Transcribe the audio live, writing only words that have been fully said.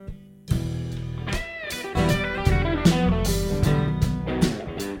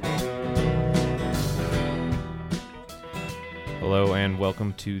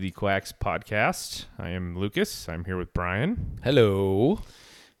welcome to the Quacks podcast. I am Lucas. I'm here with Brian. Hello.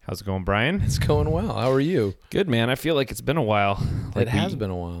 How's it going, Brian? It's going well. How are you? Good, man. I feel like it's been a while. It has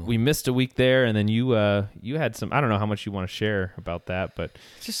been a while. We missed a week there, and then you had some. I don't know how much you want to share about that, but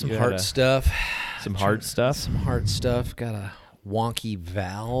just some heart stuff. Some hard stuff. Some hard stuff. Got a wonky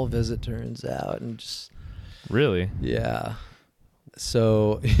valve, as it turns out, and just really, yeah.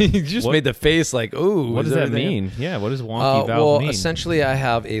 So you just made the face like, ooh. What does that mean? Yeah, what does wonky valve mean? Well, essentially, I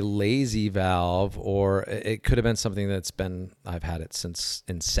have a lazy valve, or it could have been something I've had it since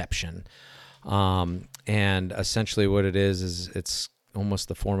inception. And essentially what it is it's almost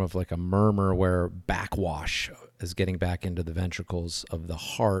the form of like a murmur where backwash is getting back into the ventricles of the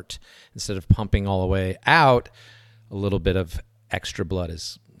heart. Instead of pumping all the way out, a little bit of extra blood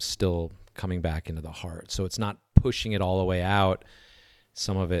is still coming back into the heart. So it's not pushing it all the way out.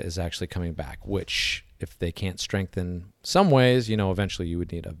 Some of it is actually coming back, which if they can't strengthen some ways, eventually you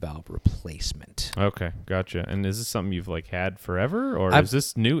would need a valve replacement. Okay, gotcha. And is this something you've had forever, or is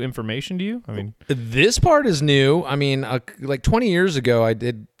this new information to you? I mean, this part is new. I mean, like 20 years ago, I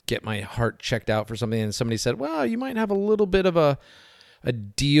did get my heart checked out for something, and somebody said, well, you might have a little bit of a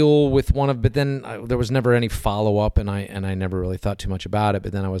deal with but then there was never any follow-up, and I never really thought too much about it,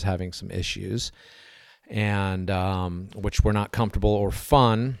 but then I was having some issues, and which were not comfortable or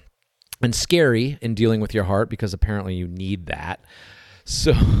fun and scary in dealing with your heart, because apparently you need that.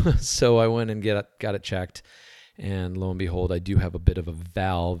 So I went and got it checked, and lo and behold, I do have a bit of a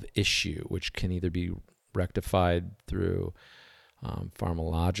valve issue, which can either be rectified through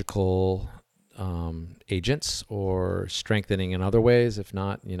pharmacological agents or strengthening in other ways. If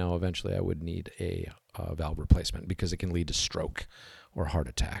not, eventually I would need a valve replacement, because it can lead to stroke or heart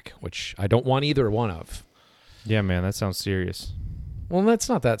attack, which I don't want either one of. Yeah, man, that sounds serious. Well, that's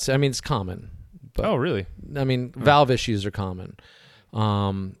not that. I mean, it's common. But, oh, really? I mean, valve issues are common.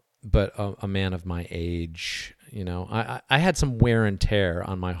 But a man of my age, I had some wear and tear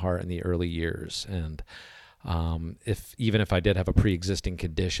on my heart in the early years, and even if I did have a pre-existing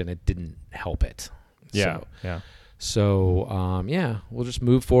condition, it didn't help it. So, we'll just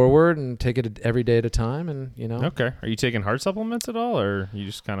move forward and take it every day at a time, and Okay. Are you taking heart supplements at all, or you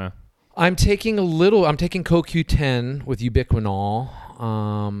just kind of? I'm taking CoQ10 with ubiquinol,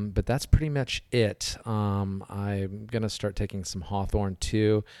 but that's pretty much it. I'm going to start taking some Hawthorne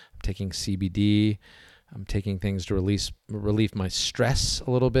too. I'm taking CBD. I'm taking things to relieve my stress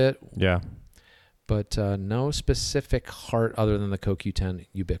a little bit. Yeah. But no specific heart other than the CoQ10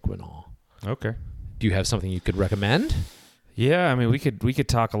 ubiquinol. Okay. Do you have something you could recommend? Yeah, I mean, we could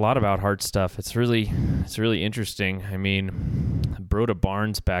talk a lot about heart stuff. It's really interesting. I mean, Broda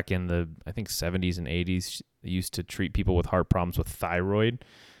Barnes back in the, I think, 70s and 80s used to treat people with heart problems with thyroid.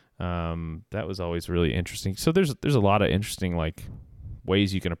 That was always really interesting. So there's a lot of interesting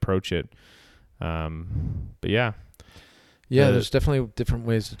ways you can approach it. But yeah. Yeah, there's definitely different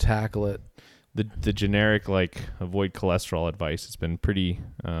ways to tackle it. The generic avoid cholesterol advice has been pretty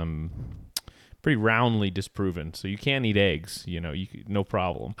roundly disproven. So you can eat eggs, no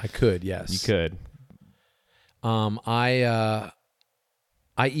problem. I could, yes. You could. I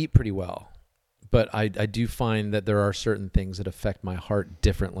eat pretty well, but I do find that there are certain things that affect my heart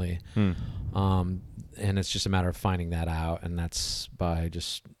differently. And it's just a matter of finding that out, and that's by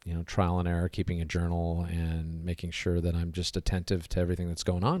just, trial and error, keeping a journal and making sure that I'm just attentive to everything that's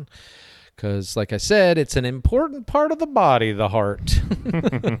going on. Because, like I said, it's an important part of the body, the heart.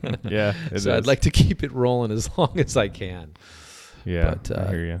 Yeah, so I'd like to keep it rolling as long as I can. Yeah, but, I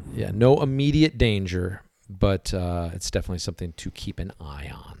hear you. Yeah, no immediate danger, but it's definitely something to keep an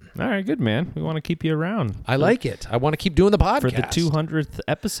eye on. All right, good, man. We want to keep you around. I like it. I want to keep doing the podcast. For the 200th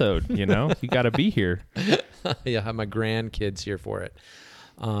episode, you got to be here. Yeah, I have my grandkids here for it.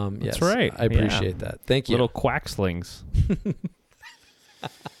 That's right. I appreciate that. Thank you. Little quackslings.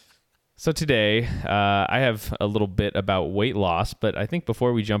 So today, I have a little bit about weight loss, but I think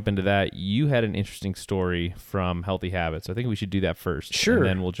before we jump into that, you had an interesting story from Healthy Habits. I think we should do that first. Sure. And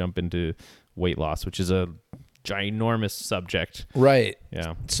then we'll jump into weight loss, which is a ginormous subject. Right.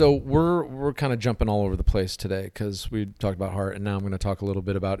 Yeah. So we're kind of jumping all over the place today, because we talked about heart, and now I'm going to talk a little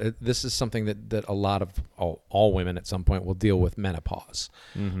bit about it. This is something that a lot of all women at some point will deal with: menopause.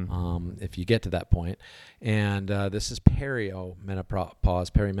 Mm-hmm. If you get to that point. And this is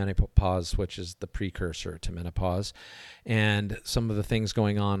perimenopause, which is the precursor to menopause, and some of the things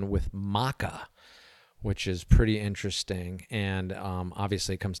going on with maca, which is pretty interesting. And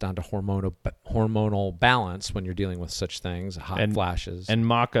obviously it comes down to hormonal balance when you're dealing with such things, hot flashes. And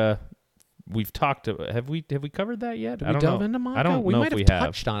maca, we've talked. Have we covered that yet? Did we delve into maca? I don't we know might if have we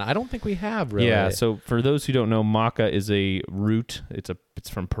touched on it. I don't think we have really. Yeah. So for those who don't know, maca is a root. It's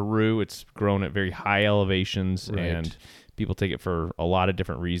from Peru. It's grown at very high elevations, and people take it for a lot of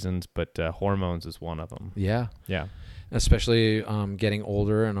different reasons, but hormones is one of them. Yeah. Yeah. Especially getting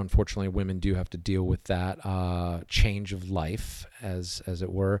older, and unfortunately women do have to deal with that change of life, as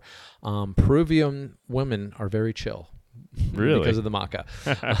it were. Peruvian women are very chill. Really? Because of the maca.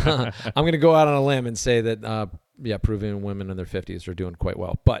 I'm going to go out on a limb and say that, Peruvian women in their 50s are doing quite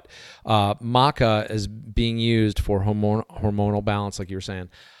well. But maca is being used for hormonal balance, like you were saying.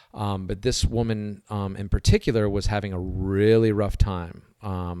 But this woman in particular was having a really rough time,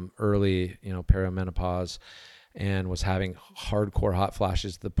 early, perimenopause, and was having hardcore hot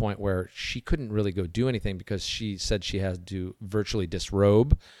flashes to the point where she couldn't really go do anything because she said she had to virtually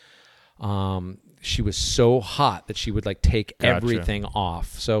disrobe. She was so hot that she would take everything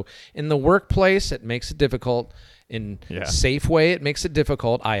off. So in the workplace, it makes it difficult. In Safeway, it makes it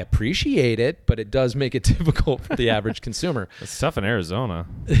difficult. I appreciate it, but it does make it difficult for the average consumer. It's tough in Arizona.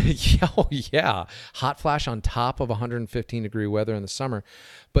 Yeah. Hot flash on top of 115-degree weather in the summer.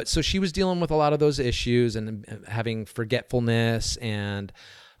 But so she was dealing with a lot of those issues and having forgetfulness and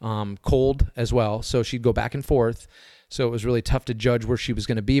cold as well. So she'd go back and forth. So it was really tough to judge where she was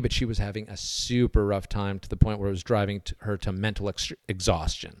going to be, but she was having a super rough time to the point where it was driving her to mental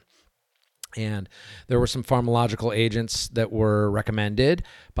exhaustion. And there were some pharmacological agents that were recommended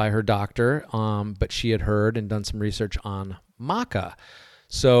by her doctor, but she had heard and done some research on maca.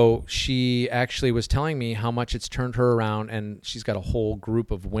 So she actually was telling me how much it's turned her around, and she's got a whole group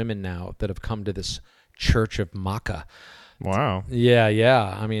of women now that have come to this Church of Maca. Wow.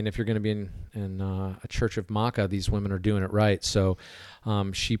 Yeah. I mean, if you're going to be in a Church of Maca, these women are doing it right. So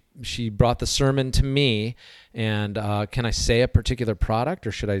she brought the sermon to me, and can I say a particular product,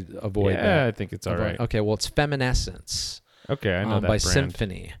 or should I avoid that? Yeah, I think it's all right. Okay, well, it's Feminescence. Okay, I know that by brand.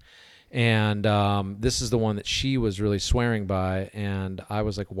 Symphony. And this is the one that she was really swearing by, and I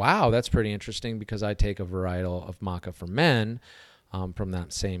was like, wow, that's pretty interesting, because I take a varietal of maca for men from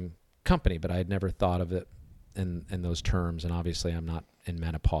that same company, but I had never thought of it in those terms, and obviously I'm not in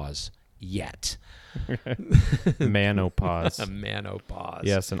menopause yet. Manopause. A manopause.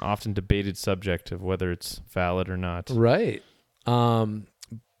 Yes, an often debated subject of whether it's valid or not. Right. So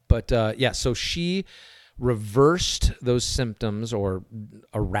she reversed those symptoms or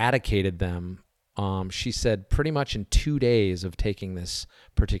eradicated them. She said pretty much in 2 days of taking this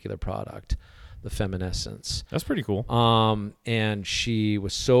particular product, the Feminescence. That's pretty cool. And she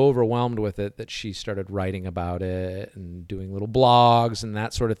was so overwhelmed with it that she started writing about it and doing little blogs and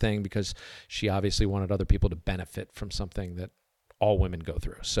that sort of thing, because she obviously wanted other people to benefit from something that all women go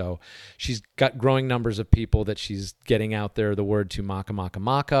through. So she's got growing numbers of people that she's getting out there the word to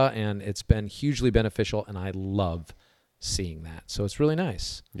maca, and it's been hugely beneficial, and I love seeing that. So it's really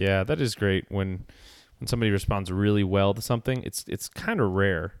nice. Yeah, that is great. When somebody responds really well to something, it's kind of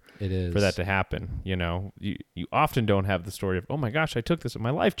rare. It is. For that to happen. You often don't have the story of, oh my gosh, I took this and my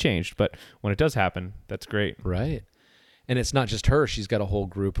life changed. But when it does happen, that's great. Right. And it's not just her. She's got a whole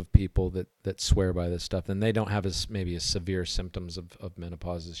group of people that swear by this stuff. And they don't have as severe symptoms of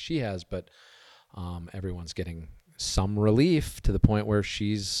menopause as she has, but everyone's getting some relief to the point where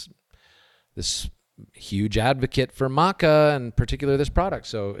she's this huge advocate for maca, and particularly this product.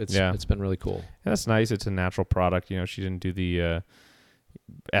 So it's been really cool. Yeah, that's nice. It's a natural product. She didn't do the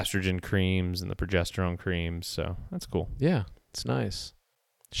estrogen creams and the progesterone creams, so that's cool. Yeah, it's nice.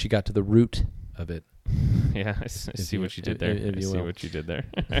 She got to the root of it. Yeah, I see what you did there. I see what you did there.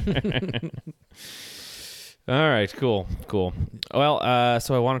 All right, cool. Well,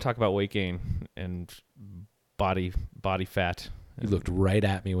 so I want to talk about weight gain and body fat. You looked right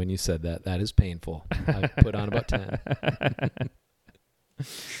at me when you said that. That is painful. I put on about 10.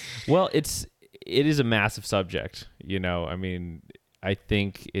 Well, it is a massive subject. I mean, I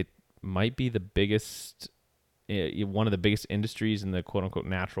think it might be the biggest, one of the biggest industries in the quote unquote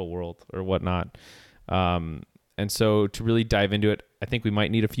natural world or whatnot. And so to really dive into it, I think we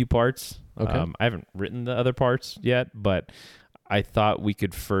might need a few parts. Okay. I haven't written the other parts yet, but I thought we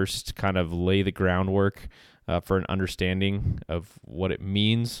could first kind of lay the groundwork for an understanding of what it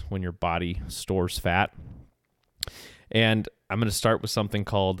means when your body stores fat. And I'm going to start with something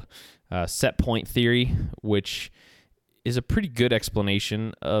called set point theory, which is a pretty good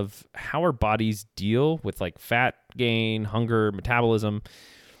explanation of how our bodies deal with fat gain, hunger, metabolism.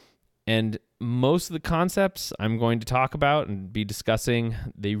 And most of the concepts I'm going to talk about and be discussing,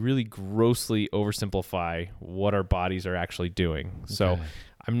 they really grossly oversimplify what our bodies are actually doing. Okay. So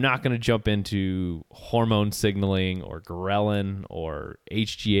I'm not going to jump into hormone signaling or ghrelin or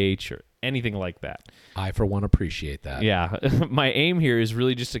HGH or anything like that. I, for one, appreciate that. Yeah. My aim here is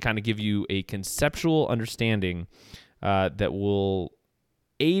really just to kind of give you a conceptual understanding that will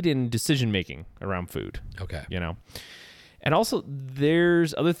aid in decision-making around food. Okay. You know? And also,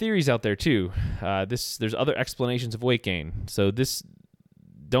 there's other theories out there, too. There's other explanations of weight gain. So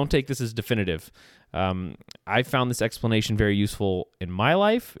don't take this as definitive. I found this explanation very useful in my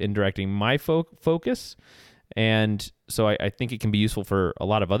life, in directing my focus. And so I think it can be useful for a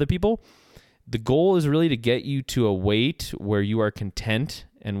lot of other people. The goal is really to get you to a weight where you are content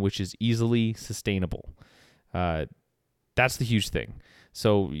and which is easily sustainable. That's the huge thing.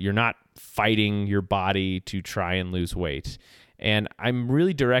 So you're not fighting your body to try and lose weight. And I'm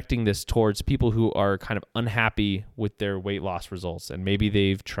really directing this towards people who are kind of unhappy with their weight loss results. And maybe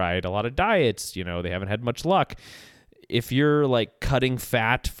they've tried a lot of diets, they haven't had much luck. If you're like cutting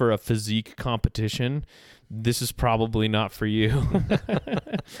fat for a physique competition, this is probably not for you.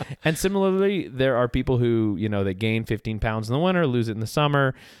 And similarly, there are people who, they gain 15 pounds in the winter, lose it in the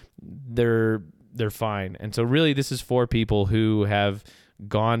summer. They're fine. And so really this is for people who have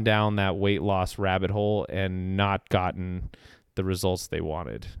gone down that weight loss rabbit hole and not gotten the results they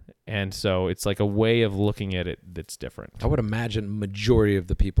wanted. And so it's like a way of looking at it that's different. I would imagine majority of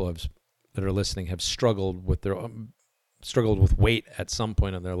the people that are listening have struggled with weight at some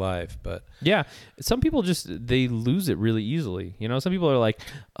point in their life. But yeah, some people they lose it really easily. Some people are like,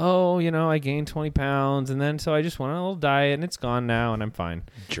 oh, I gained 20 pounds and then so I just went on a little diet and it's gone now and I'm fine.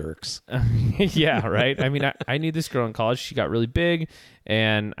 Jerks. Yeah, right. I mean, I knew this girl in college. She got really big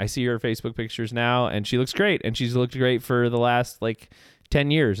and I see her Facebook pictures now and she looks great and she's looked great for the last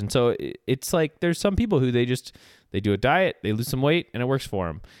 10 years. And so it's like there's some people who they do a diet, they lose some weight and it works for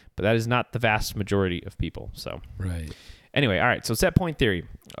them. But that is not the vast majority of people. So right. Anyway, all right, so set point theory.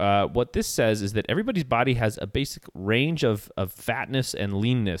 What this says is that everybody's body has a basic range of fatness and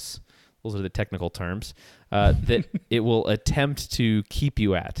leanness. Those are the technical terms that it will attempt to keep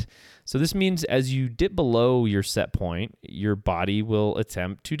you at. So this means as you dip below your set point, your body will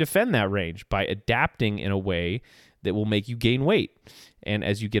attempt to defend that range by adapting in a way that will make you gain weight. And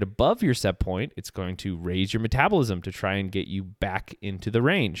as you get above your set point, it's going to raise your metabolism to try and get you back into the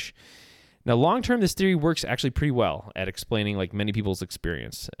range. Now, long-term, this theory works actually pretty well at explaining many people's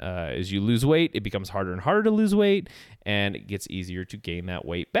experience. As you lose weight, it becomes harder and harder to lose weight, and it gets easier to gain that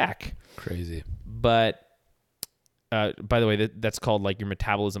weight back. Crazy. But, by the way, that's called your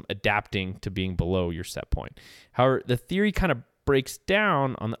metabolism adapting to being below your set point. However, the theory kind of breaks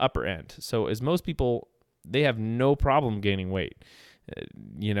down on the upper end. So as most people, they have no problem gaining weight.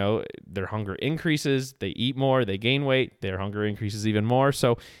 Their hunger increases, they eat more, they gain weight, their hunger increases even more.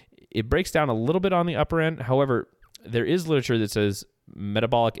 So it breaks down a little bit on the upper end. However, there is literature that says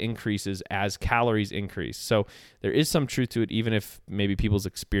metabolic increases as calories increase. So there is some truth to it, even if maybe people's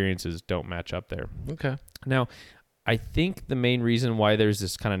experiences don't match up there. Okay. Now, I think the main reason why there's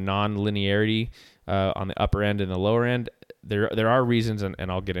this kind of non-linearity on the upper end and the lower end, there are reasons, and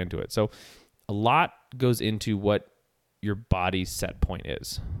I'll get into it. So a lot goes into what your body's set point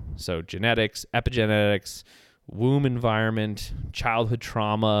is. So genetics, epigenetics, womb environment, childhood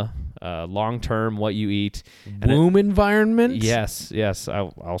trauma, long-term, what you eat. Womb environment? Yes.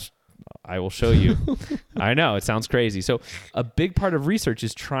 I will show you. I know, it sounds crazy. So a big part of research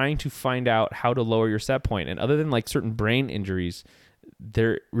is trying to find out how to lower your set point. And other than certain brain injuries,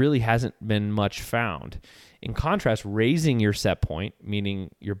 there really hasn't been much found. In contrast, raising your set point, meaning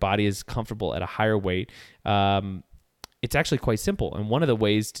your body is comfortable at a higher weight, it's actually quite simple. And one of the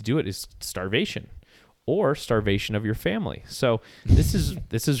ways to do it is starvation. Or starvation of your family. So this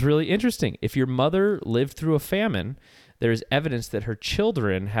is really interesting. If your mother lived through a famine, there is evidence that her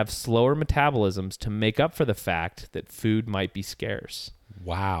children have slower metabolisms to make up for the fact that food might be scarce.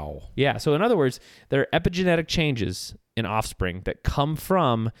 Wow. Yeah. So in other words, there are epigenetic changes in offspring that come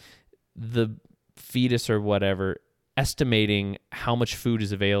from the fetus or whatever estimating how much food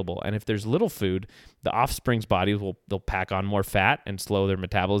is available. And if there's little food, the offspring's bodies they'll pack on more fat and slow their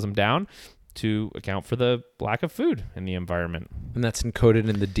metabolism down to account for the lack of food in the environment. And that's encoded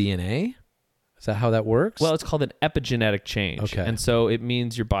in the DNA? Is that how that works? Well, it's called an epigenetic change. Okay. And so it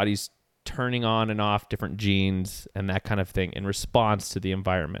means your body's turning on and off different genes and that kind of thing in response to the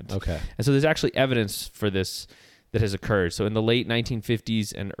environment. Okay. And so there's actually evidence for this that has occurred. So in the late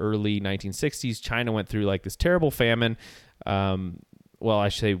 1950s and early 1960s, China went through this terrible famine. Well, I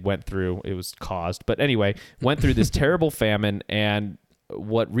should say went through, it was caused. But anyway, went through this terrible famine, and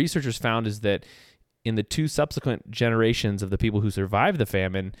what researchers found is that in the two subsequent generations of the people who survived the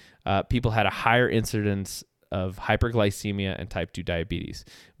famine, people had a higher incidence of hyperglycemia and type 2 diabetes,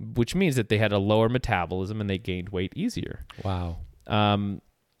 which means that they had a lower metabolism and they gained weight easier. Wow.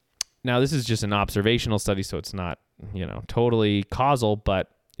 Now, this is just an observational study, so it's not, totally causal,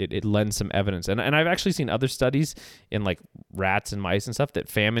 but it lends some evidence. And I've actually seen other studies in like rats and mice and stuff that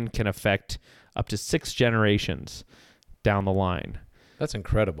famine can affect up to 6 generations down the line. That's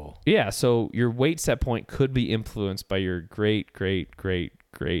incredible. Yeah, so your weight set point could be influenced by your great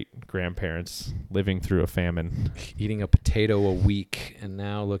grandparents living through a famine. Eating a potato a week, and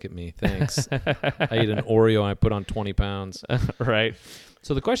now look at me. Thanks. I eat an Oreo and I put on 20 pounds. Right.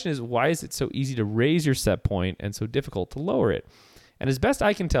 So the question is, why is it so easy to raise your set point and so difficult to lower it? And as best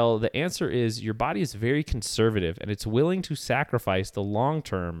I can tell, the answer is your body is very conservative and it's willing to sacrifice the long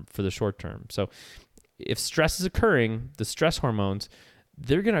term for the short term. So if stress is occurring, the stress hormones,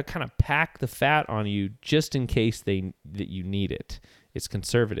 they're going to kind of pack the fat on you just in case that you need it. It's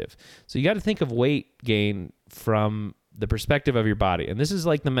conservative. So you got to think of weight gain from the perspective of your body. And this is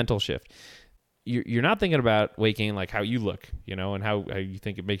like the mental shift. You're not thinking about weight gain like how you look, and how you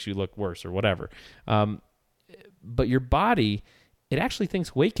think it makes you look worse or whatever. But your body, it actually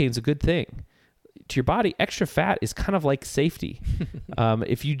thinks weight gain is a good thing. To your body, extra fat is kind of like safety.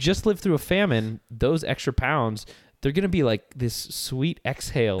 If you just live through a famine, those extra pounds, they're going to be like this sweet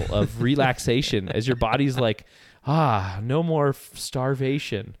exhale of relaxation as your body's like, no more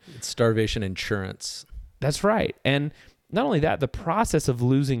starvation. It's starvation insurance. That's right. And not only that, the process of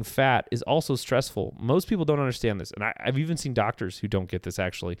losing fat is also stressful. Most people don't understand this. And I've even seen doctors who don't get this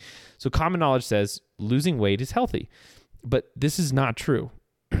actually. So common knowledge says losing weight is healthy, but this is not true.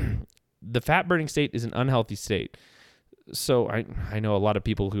 The fat burning state is an unhealthy state. So I know a lot of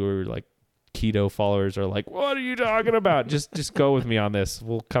people who are like keto followers are like, what are you talking about? Just go with me on this.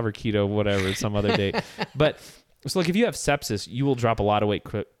 We'll cover keto, whatever, some other day. But so like if you have sepsis, you will drop a lot of weight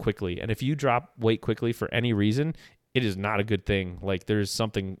quickly. And if you drop weight quickly for any reason, it is not a good thing. Like there's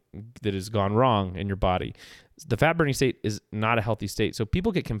something that has gone wrong in your body. The fat burning state is not a healthy state. So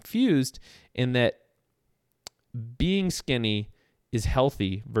people get confused in that being skinny is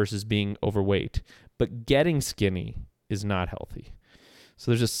healthy versus being overweight, but getting skinny is not healthy.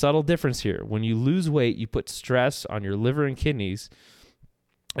 So there's a subtle difference here. When you lose weight, you put stress on your liver and kidneys.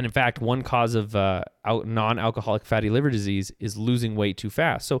 And in fact, one cause of non-alcoholic fatty liver disease is losing weight too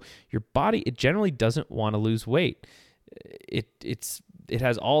fast. So your body, it generally doesn't want to lose weight. It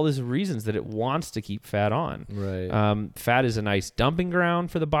has all these reasons that it wants to keep fat on. Right. Fat is a nice dumping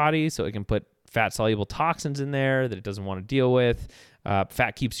ground for the body, so it can put fat-soluble toxins in there that it doesn't want to deal with.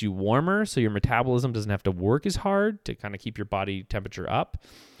 Fat keeps you warmer, so your metabolism doesn't have to work as hard to kind of keep your body temperature up.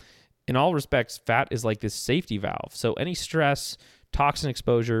 In all respects, fat is like this safety valve. So any stress, toxin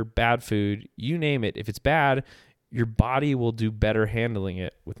exposure, bad food, you name it, if it's bad, your body will do better handling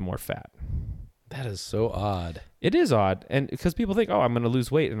it with more fat. That is so odd. It is odd, and because people think, I'm going to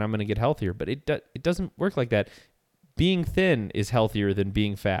lose weight and I'm going to get healthier, but it doesn't work like that. Being thin is healthier than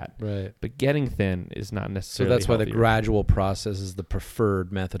being fat. Right. But getting thin is not necessarily So that's why healthier. the gradual process is the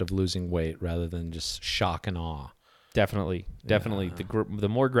preferred method of losing weight rather than just shock and awe. Definitely. Yeah. The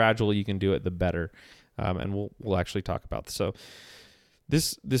more gradual you can do it, the better. And we'll actually talk about this. So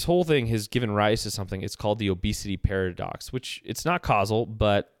this whole thing has given rise to something. It's called the obesity paradox, which it's not causal,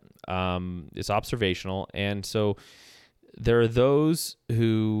 but it's observational. And so there are those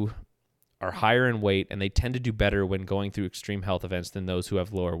who are higher in weight, and they tend to do better when going through extreme health events than those who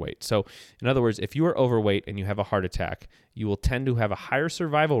have lower weight. So in other words, if you are overweight and you have a heart attack, you will tend to have a higher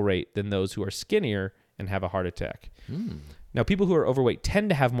survival rate than those who are skinnier and have a heart attack. Now, people who are overweight tend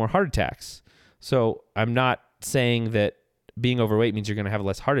to have more heart attacks. So I'm not saying that being overweight means you're going to have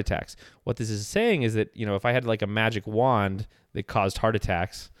less heart attacks. What this is saying is that, if I had like a magic wand that caused heart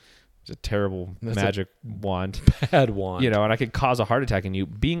attacks, it's a terrible magic wand. Bad wand. And I could cause a heart attack in you.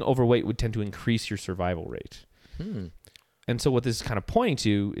 Being overweight would tend to increase your survival rate. And so what this is kind of pointing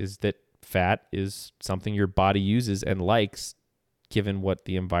to is that fat is something your body uses and likes given what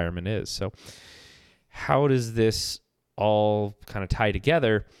the environment is. So how does this all kind of tie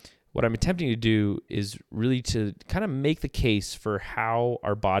together? What I'm attempting to do is really to kind of make the case for how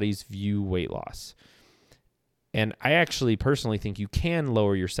our bodies view weight loss. And I actually personally think you can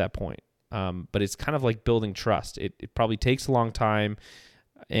lower your set point, but it's kind of like building trust. It probably takes a long time.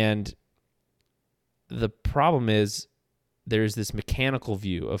 And the problem is there's this mechanical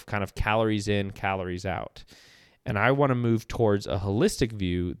view of kind of calories in, calories out. And I want to move towards a holistic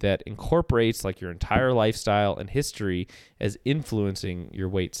view that incorporates like your entire lifestyle and history as influencing your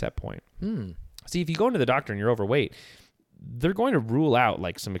weight set point. See, if you go into the doctor and you're overweight, they're going to rule out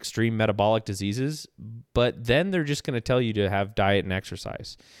like some extreme metabolic diseases, but then they're just going to tell you to have diet and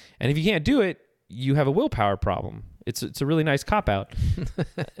exercise. And if you can't do it, you have a willpower problem. It's a really nice cop-out.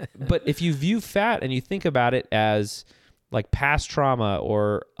 But if you view fat and you think about it as like past trauma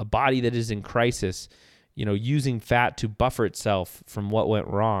or a body that is in crisis, using fat to buffer itself from what went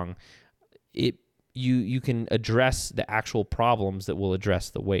wrong, you can address the actual problems that will address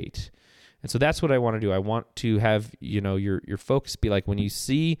the weight. And so that's what I want to do. I want to have, your focus be like, when you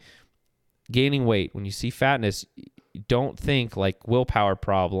see gaining weight, when you see fatness, don't think like willpower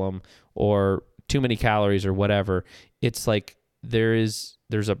problem or too many calories or whatever. It's like there's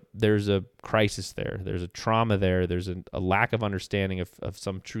a crisis there. There's a trauma there. There's a lack of understanding of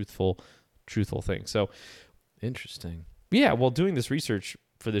some truthful thing. So interesting. Yeah. Well, doing this research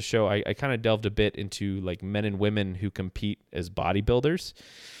for this show, I kind of delved a bit into like men and women who compete as bodybuilders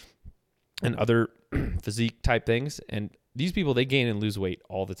and other physique type things. And these people, they gain and lose weight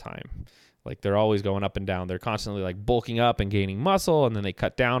all the time. Like they're always going up and down. They're constantly like bulking up and gaining muscle, and then they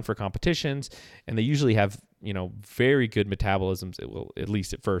cut down for competitions. And they usually have, very good metabolisms, at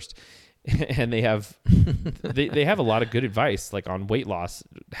least at first. And they have, they have a lot of good advice, like on weight loss,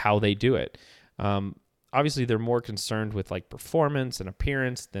 how they do it. Obviously they're more concerned with like performance and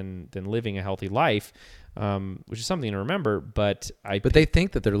appearance than living a healthy life, which is something to remember. But they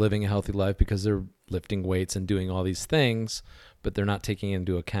think that they're living a healthy life because they're lifting weights and doing all these things, but they're not taking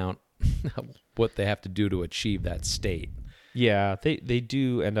into account what they have to do to achieve that state. Yeah, they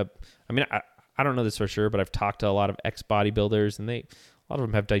do end up. I mean, I don't know this for sure, but I've talked to a lot of ex bodybuilders, and a lot of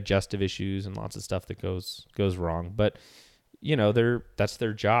them have digestive issues and lots of stuff that goes wrong. But that's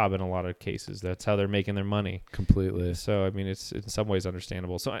their job in a lot of cases. That's how they're making their money. Completely. So I mean, it's in some ways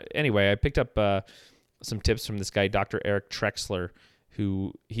understandable. So anyway, I picked up some tips from this guy, Dr. Eric Trexler,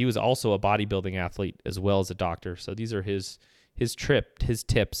 who he was also a bodybuilding athlete as well as a doctor. So these are his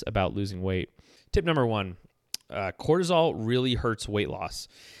tips about losing weight. Tip number 1, cortisol really hurts weight loss.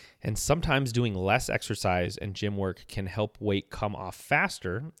 And sometimes doing less exercise and gym work can help weight come off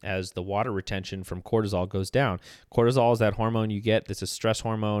faster as the water retention from cortisol goes down. Cortisol is that hormone you get. That's a stress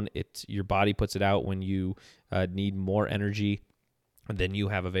hormone. Your body puts it out when you need more energy than you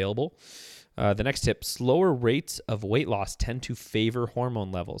have available. The next tip, slower rates of weight loss tend to favor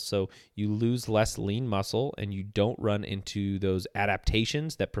hormone levels. So you lose less lean muscle and you don't run into those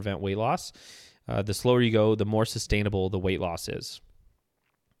adaptations that prevent weight loss. The slower you go, the more sustainable the weight loss is.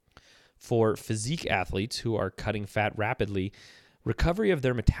 For physique athletes who are cutting fat rapidly, recovery of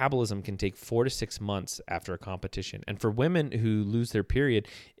their metabolism can take 4 to 6 months after a competition. And for women who lose their period,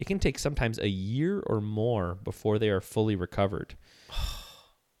 it can take sometimes a year or more before they are fully recovered.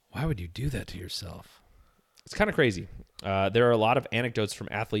 Why would you do that to yourself? It's kind of crazy. There are a lot of anecdotes from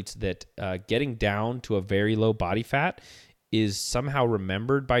athletes that getting down to a very low body fat is somehow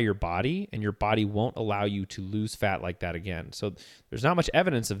remembered by your body, and your body won't allow you to lose fat like that again. So there's not much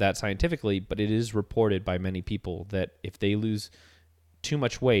evidence of that scientifically, but it is reported by many people that if they lose too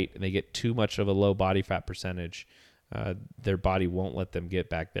much weight and they get too much of a low body fat percentage, their body won't let them get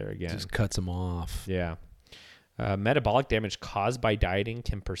back there again. Just cuts them off. Yeah. Metabolic damage caused by dieting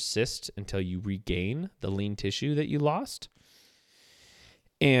can persist until you regain the lean tissue that you lost.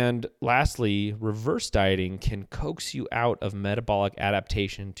 And lastly, reverse dieting can coax you out of metabolic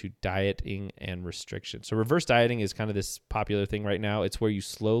adaptation to dieting and restriction. So reverse dieting is kind of this popular thing right now. It's where you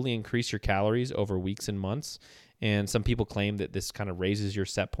slowly increase your calories over weeks and months. And some people claim that this kind of raises your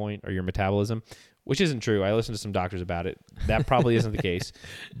set point or your metabolism, which isn't true. I listened to some doctors about it. That probably isn't the case.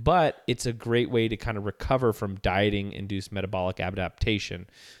 But it's a great way to kind of recover from dieting-induced metabolic adaptation.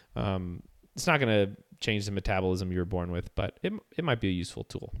 It's not going to change the metabolism you were born with, but it might be a useful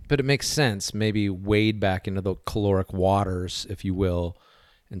tool. But it makes sense. Maybe wade back into the caloric waters, if you will,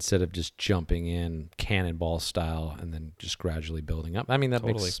 instead of just jumping in cannonball style and then just gradually building up. I mean, that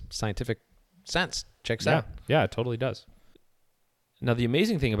makes scientific sense. Checks out. Yeah, it totally does. Now, the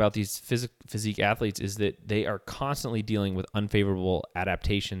amazing thing about these physique athletes is that they are constantly dealing with unfavorable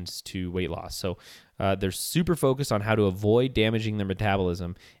adaptations to weight loss. So they're super focused on how to avoid damaging their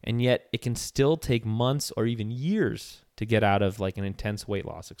metabolism, and yet it can still take months or even years to get out of like an intense weight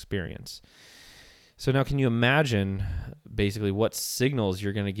loss experience. So now, can you imagine basically what signals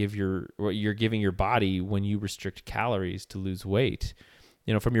you're going to give what you're giving your body when you restrict calories to lose weight?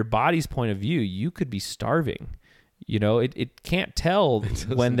 From your body's point of view, you could be starving. It can't tell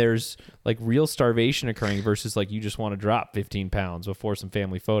when there's like real starvation occurring versus like you just want to drop 15 pounds before some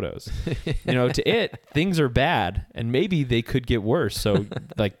family photos. To it, things are bad and maybe they could get worse. So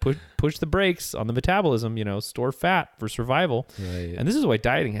like push the brakes on the metabolism, store fat for survival. Right. And this is why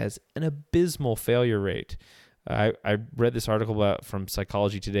dieting has an abysmal failure rate. I read this article from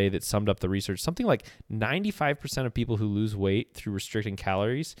Psychology Today that summed up the research. Something like 95% of people who lose weight through restricting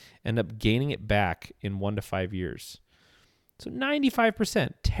calories end up gaining it back in 1 to 5 years. So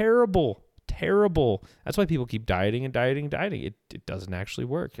 95%, terrible terrible. That's why people keep dieting and dieting and dieting. It doesn't actually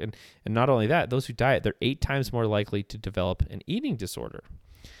work. And not only that, those who diet, they're 8 times more likely to develop an eating disorder.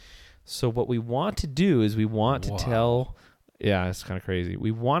 So what we want to do is we want to tell, it's kind of crazy.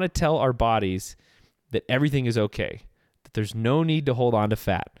 We want to tell our bodies that everything is okay, that there's no need to hold on to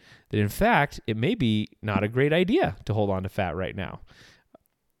fat, that in fact, it may be not a great idea to hold on to fat right now.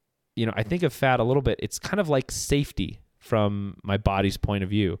 I think of fat a little bit. It's kind of like safety from my body's point of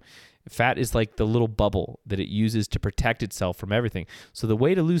view. Fat is like the little bubble that it uses to protect itself from everything. So the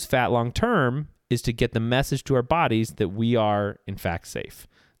way to lose fat long term is to get the message to our bodies that we are in fact safe,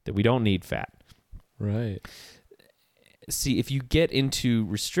 that we don't need fat. Right. See, if you get into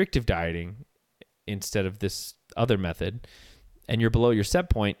restrictive dieting instead of this other method and you're below your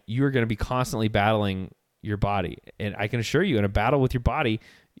set point, you're going to be constantly battling your body. And I can assure you, in a battle with your body,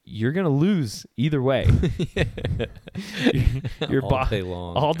 you're going to lose either way.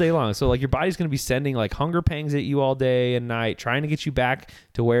 All day long. So like your body's going to be sending like hunger pangs at you all day and night, trying to get you back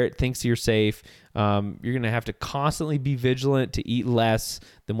to where it thinks you're safe. You're going to have to constantly be vigilant to eat less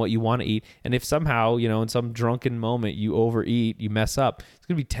than what you want to eat. And if somehow, in some drunken moment you overeat, you mess up, it's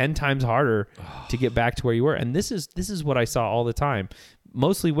going to be 10 times harder to get back to where you were. And this is what I saw all the time.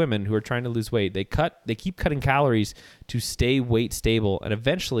 Mostly women who are trying to lose weight, they keep cutting calories to stay weight stable, and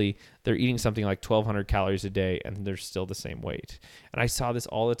eventually they're eating something like 1,200 calories a day, and they're still the same weight. And I saw this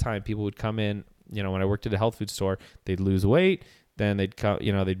all the time. People would come in, when I worked at a health food store, they'd lose weight, then they'd come,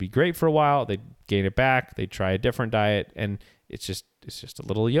 they'd be great for a while, they'd gain it back, they'd try a different diet, and it's just a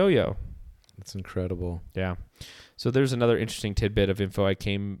little yo-yo. That's incredible. Yeah. So there's another interesting tidbit of info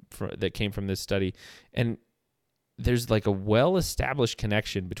that came from this study, and there's like a well-established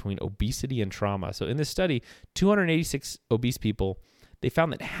connection between obesity and trauma. So in this study, 286 obese people, they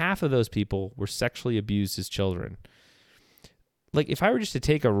found that half of those people were sexually abused as children. Like if I were just to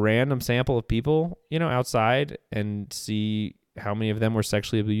take a random sample of people, outside and see how many of them were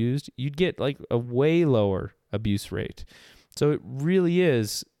sexually abused, you'd get like a way lower abuse rate. So it really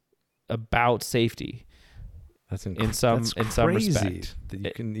is about safety. That's in some respect. That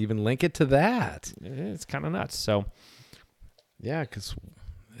you can even link it to that. It's kind of nuts. So, yeah, because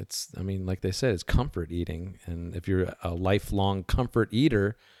like they said, it's comfort eating, and if you're a lifelong comfort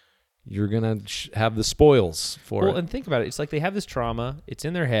eater, you're gonna have the spoils for it. Well, and think about it. It's like they have this trauma. It's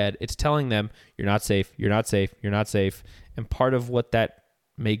in their head. It's telling them you're not safe. You're not safe. You're not safe. And part of what that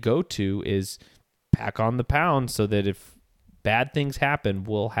may go to is pack on the pounds so that if bad things happen,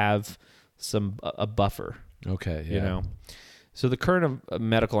 we'll have a buffer. Okay, yeah. So the current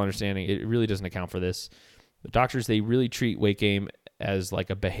medical understanding, it really doesn't account for this. The doctors, they really treat weight gain as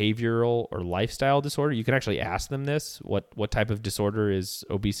like a behavioral or lifestyle disorder. You can actually ask them this, what type of disorder is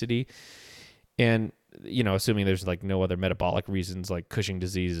obesity? And, assuming there's like no other metabolic reasons like Cushing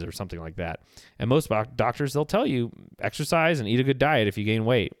disease or something like that. And most doctors, they'll tell you exercise and eat a good diet if you gain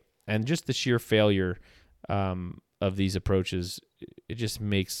weight. And just the sheer failure of these approaches, it just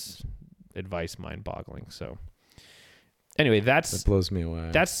makes advice mind-boggling. So anyway, that blows me away.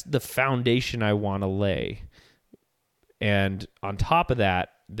 That's the foundation I want to lay, and on top of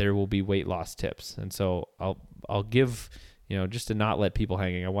that there will be weight loss tips. And so I'll give, just to not let people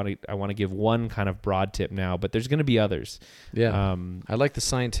hanging, I want to give one kind of broad tip now, but there's going to be others. I like the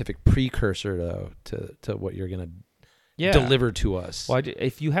scientific precursor though to what you're going to deliver to us. Well,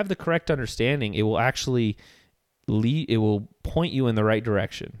 if you have the correct understanding, it will actually it will point you in the right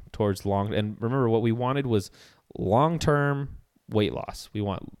direction towards and remember, what we wanted was long-term weight loss. We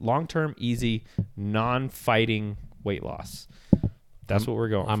want long-term, easy, non-fighting weight loss. That's what we're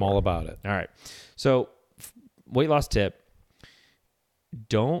going for. I'm all about it. All right. So weight loss tip,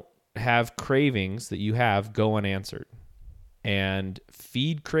 don't have cravings that you have go unanswered, and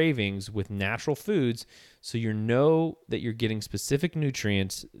feed cravings with natural foods so you know that you're getting specific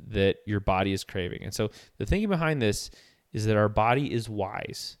nutrients that your body is craving. And so the thinking behind this is that our body is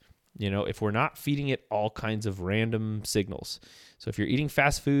wise. If we're not feeding it all kinds of random signals. So if you're eating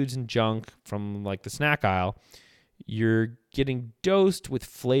fast foods and junk from like the snack aisle, you're getting dosed with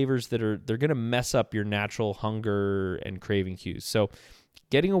flavors they're going to mess up your natural hunger and craving cues. So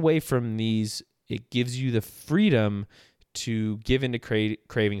getting away from these, it gives you the freedom to give into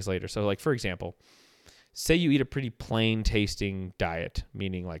cravings later. So like, for example, say you eat a pretty plain tasting diet,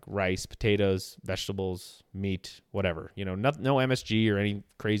 meaning like rice, potatoes, vegetables, meat, whatever, no MSG or any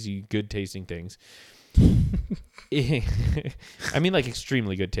crazy good tasting things. I mean like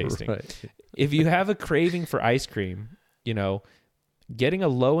extremely good tasting. Right. If you have a craving for ice cream, getting a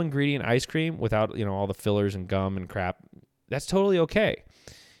low ingredient ice cream without, all the fillers and gum and crap, that's totally okay.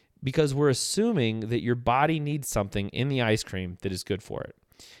 Because we're assuming that your body needs something in the ice cream that is good for it.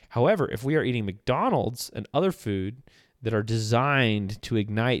 However, if we are eating McDonald's and other food that are designed to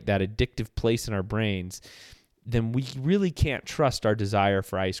ignite that addictive place in our brains, then we really can't trust our desire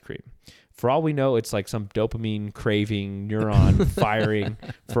for ice cream. For all we know, it's like some dopamine craving neuron firing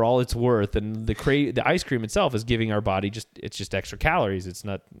for all it's worth, and the ice cream itself is giving our body just extra calories. It's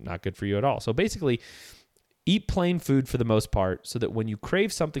not good for you at all. So basically, eat plain food for the most part, so that when you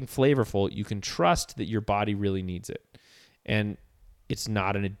crave something flavorful, you can trust that your body really needs it, and it's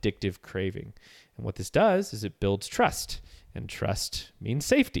not an addictive craving. And what this does is it builds trust, and trust means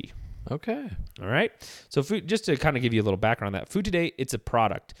safety. Okay. All right. So food, just to kind of give you a little background on that, food today, it's a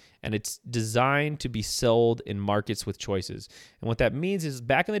product, and it's designed to be sold in markets with choices. And what that means is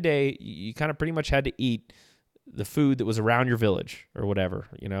back in the day, you kind of pretty much had to eat the food that was around your village or whatever.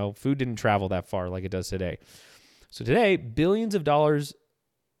 You know, food didn't travel that far like it does today. So today, billions of dollars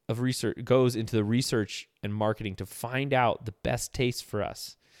of research goes into the research and marketing to find out the best taste for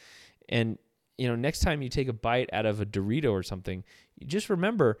us. And you know, next time you take a bite out of a Dorito or something, you just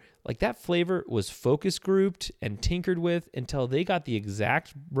remember, like, that flavor was focus grouped and tinkered with until they got the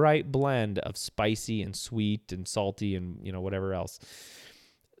exact right blend of spicy and sweet and salty and, you know, whatever else.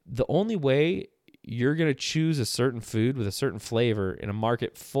 The only way you're going to choose a certain food with a certain flavor in a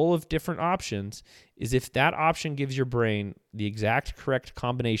market full of different options is if that option gives your brain the exact correct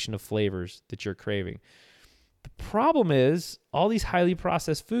combination of flavors that you're craving. The problem is all these highly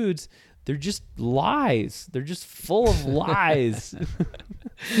processed foods, they're just lies. They're just full of lies.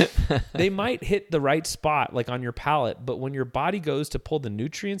 They might hit the right spot, like on your palate, but when your body goes to pull the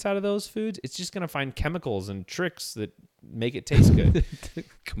nutrients out of those foods, it's just going to find chemicals and tricks that make it taste good.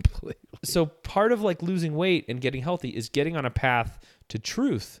 Completely. So part of like losing weight and getting healthy is getting on a path to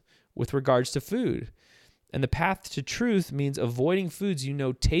truth with regards to food. And the path to truth means avoiding foods you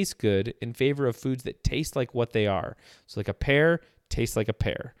know taste good in favor of foods that taste like what they are. So like a pear tastes like a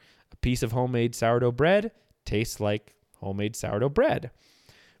pear. A piece of homemade sourdough bread tastes like homemade sourdough bread.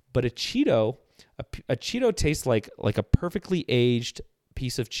 But a Cheeto tastes like a perfectly aged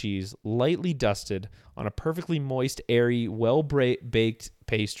piece of cheese, lightly dusted on a perfectly moist, airy, well-baked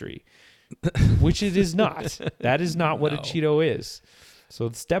pastry, which it is not. That is not what a Cheeto is. So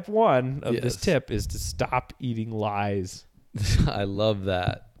step one of this tip is to stop eating lies. I love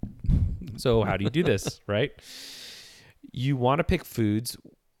that. So how do you do this, right? You want to pick foods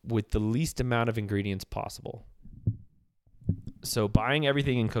with the least amount of ingredients possible. So buying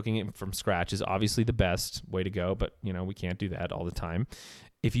everything and cooking it from scratch is obviously the best way to go, but you know, we can't do that all the time.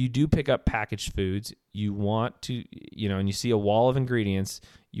 If you do pick up packaged foods, you want to, you know, and you see a wall of ingredients,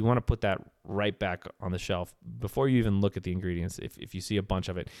 you want to put that right back on the shelf before you even look at the ingredients. If you see a bunch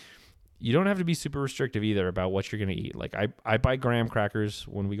of it, you don't have to be super restrictive either about what you're going to eat. Like I buy graham crackers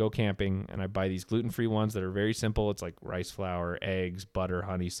when we go camping, and I buy these gluten-free ones that are very simple. It's like rice flour, eggs, butter,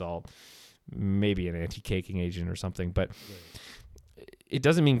 honey, salt, maybe an anti-caking agent or something. But it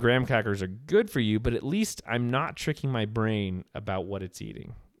doesn't mean graham crackers are good for you, but at least I'm not tricking my brain about what it's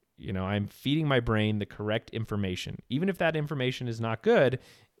eating. You know, I'm feeding my brain the correct information. Even if that information is not good,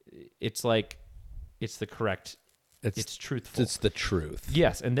 it's like it's the correct It's truthful. It's the truth.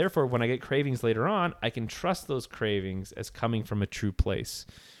 Yes, and therefore, when I get cravings later on, I can trust those cravings as coming from a true place.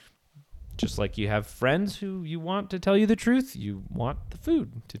 Just like you have friends who you want to tell you the truth, you want the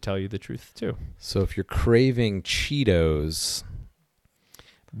food to tell you the truth too. So if you're craving Cheetos,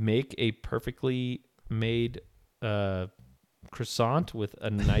 make a perfectly made croissant with a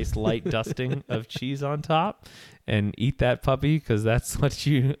nice light dusting of cheese on top, and eat that puppy, because that's what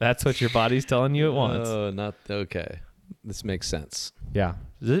your body's telling you it wants. Oh, not okay. This makes sense. Yeah.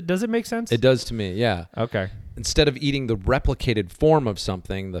 Does it make sense? It does to me. Yeah. Okay. Instead of eating the replicated form of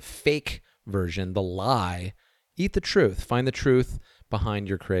something, the fake version, the lie, eat the truth. Find the truth behind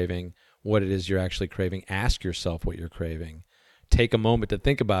your craving, what it is you're actually craving. Ask yourself what you're craving. Take a moment to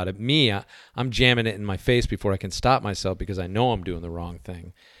think about it. I'm jamming it in my face before I can stop myself because I know I'm doing the wrong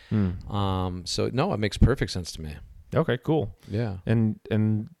thing. So no, it makes perfect sense to me. Okay, cool. Yeah. And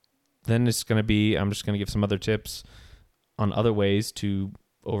then it's going to be, I'm just going to give some other tips on other ways to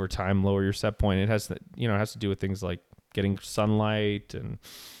over time lower your set point. It has to do with things like getting sunlight and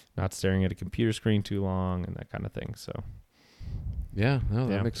not staring at a computer screen too long and that kind of thing. So yeah, no,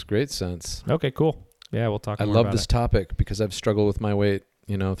 that makes great sense. Okay, cool. Yeah, we'll talk more about it. I love this topic because I've struggled with my weight,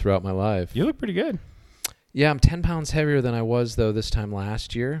 throughout my life. You look pretty good. Yeah, I'm 10 pounds heavier than I was, though, this time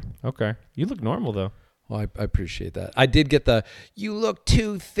last year. Okay. You look normal, though. Well, I appreciate that. I did get the, you look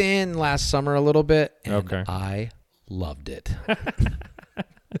too thin last summer a little bit, and I loved it.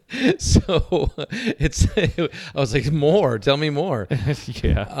 So I was like, more, tell me more.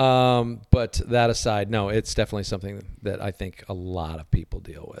 Yeah. But that aside, no, it's definitely something that I think a lot of people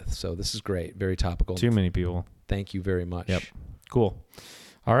deal with. So this is great. Very topical. Too many people. Thank you very much. Yep. Cool.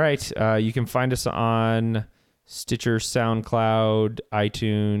 All right. You can find us on Stitcher, SoundCloud,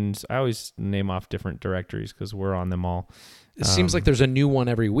 iTunes. I always name off different directories because we're on them all. It seems like there's a new one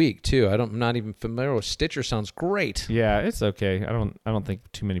every week too. I'm not even familiar with Stitcher. Sounds great. Yeah, it's okay. I don't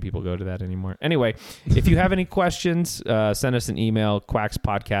think too many people go to that anymore. Anyway, if you have any questions, send us an email,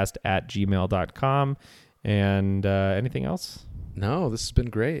 quackspodcast@gmail.com. And anything else? No, this has been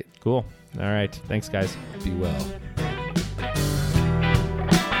great. Cool. All right. Thanks, guys. Be well.